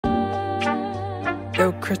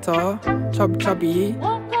Little critter, chubby,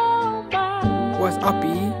 what's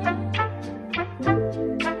uppy?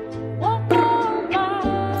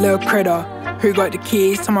 Little critter, who got the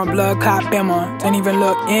keys to my blood clot bimmer? Don't even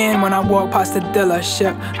look in when I walk past the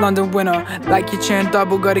dealership. London winner, like your chin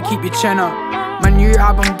double, gotta keep your chin up. My new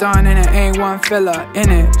album done and it ain't one filler,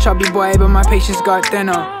 innit? Chubby boy, but my patience got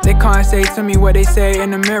thinner. They can't say to me what they say in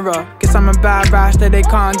the mirror. Guess I'm a bad rash that they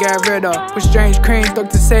can't get rid of. With strange creams,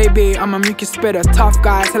 Dr. Sebi, I'm a mucus spitter. Tough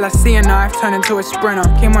guy till I see a knife turn into a sprinter.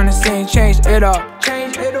 Came on the scene, changed it up.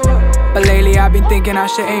 But lately I've been thinking our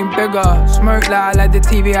shit ain't bigger. Smoke loud like the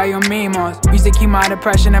TV at your Meemaws. Music keep my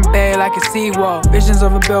depression and bay like a seawall. Visions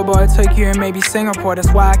of a billboard, Tokyo and maybe Singapore.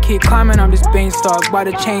 That's why I keep climbing up this beanstalk. While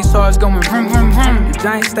the chainsaws going vroom vroom vroom.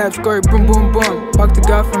 Giant steps go boom boom boom. Fucked a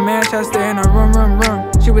girl from Manchester in a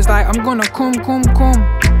room. She was like, I'm gonna coom. I'm gonna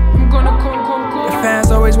coom. The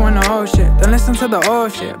fans always want the old shit, don't listen to the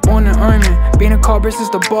old shit. Born in Omen, being a cobra since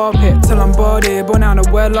the ball pit. Till I'm boarded, born out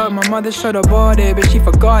of wedlock, my mother should've bought it, but she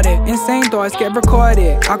forgot it. Insane thoughts get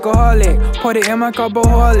recorded, alcoholic, put it in my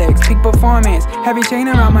carboholics. Peak performance, heavy chain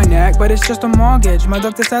around my neck, but it's just a mortgage. My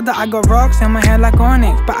doctor said that I got rocks in my head like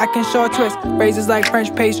onyx, but I can short twist, razors like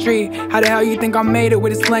French pastry. How the hell you think I made it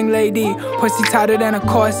with a slang lady? Pussy tighter than a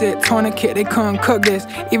corset, tourniquet, they couldn't cook this.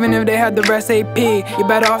 Even if they had the recipe, you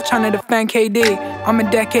better off trying to defend KD. I'm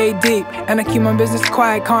a decade deep, and I keep my business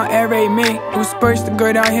quiet, can't aerate me. It was supposed to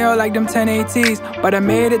go downhill like them 1080s, but I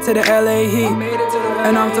made it to the LA Heat.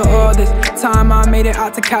 And after all this time, I made it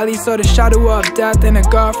out to Cali. Saw the shadow of death and a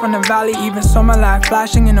girl from the valley. Even saw my life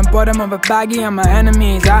flashing in the bottom of a baggie. And my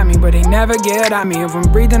enemies at me, but they never get at me. If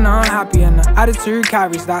I'm breathing, I'm happy, and the attitude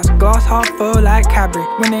carries. That's glass half full like Cadbury.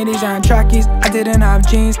 When 80s and trackies, I didn't have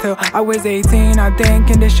jeans till I was 18. I didn't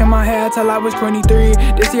condition my hair till I was 23.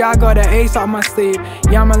 This year I got an ace up my sleeve.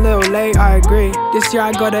 Yeah, I'm a little late, I agree. This year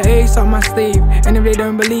I got an ace up my sleeve, and if they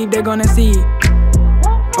don't believe, they're gonna see.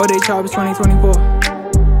 Allday Chubby 2024.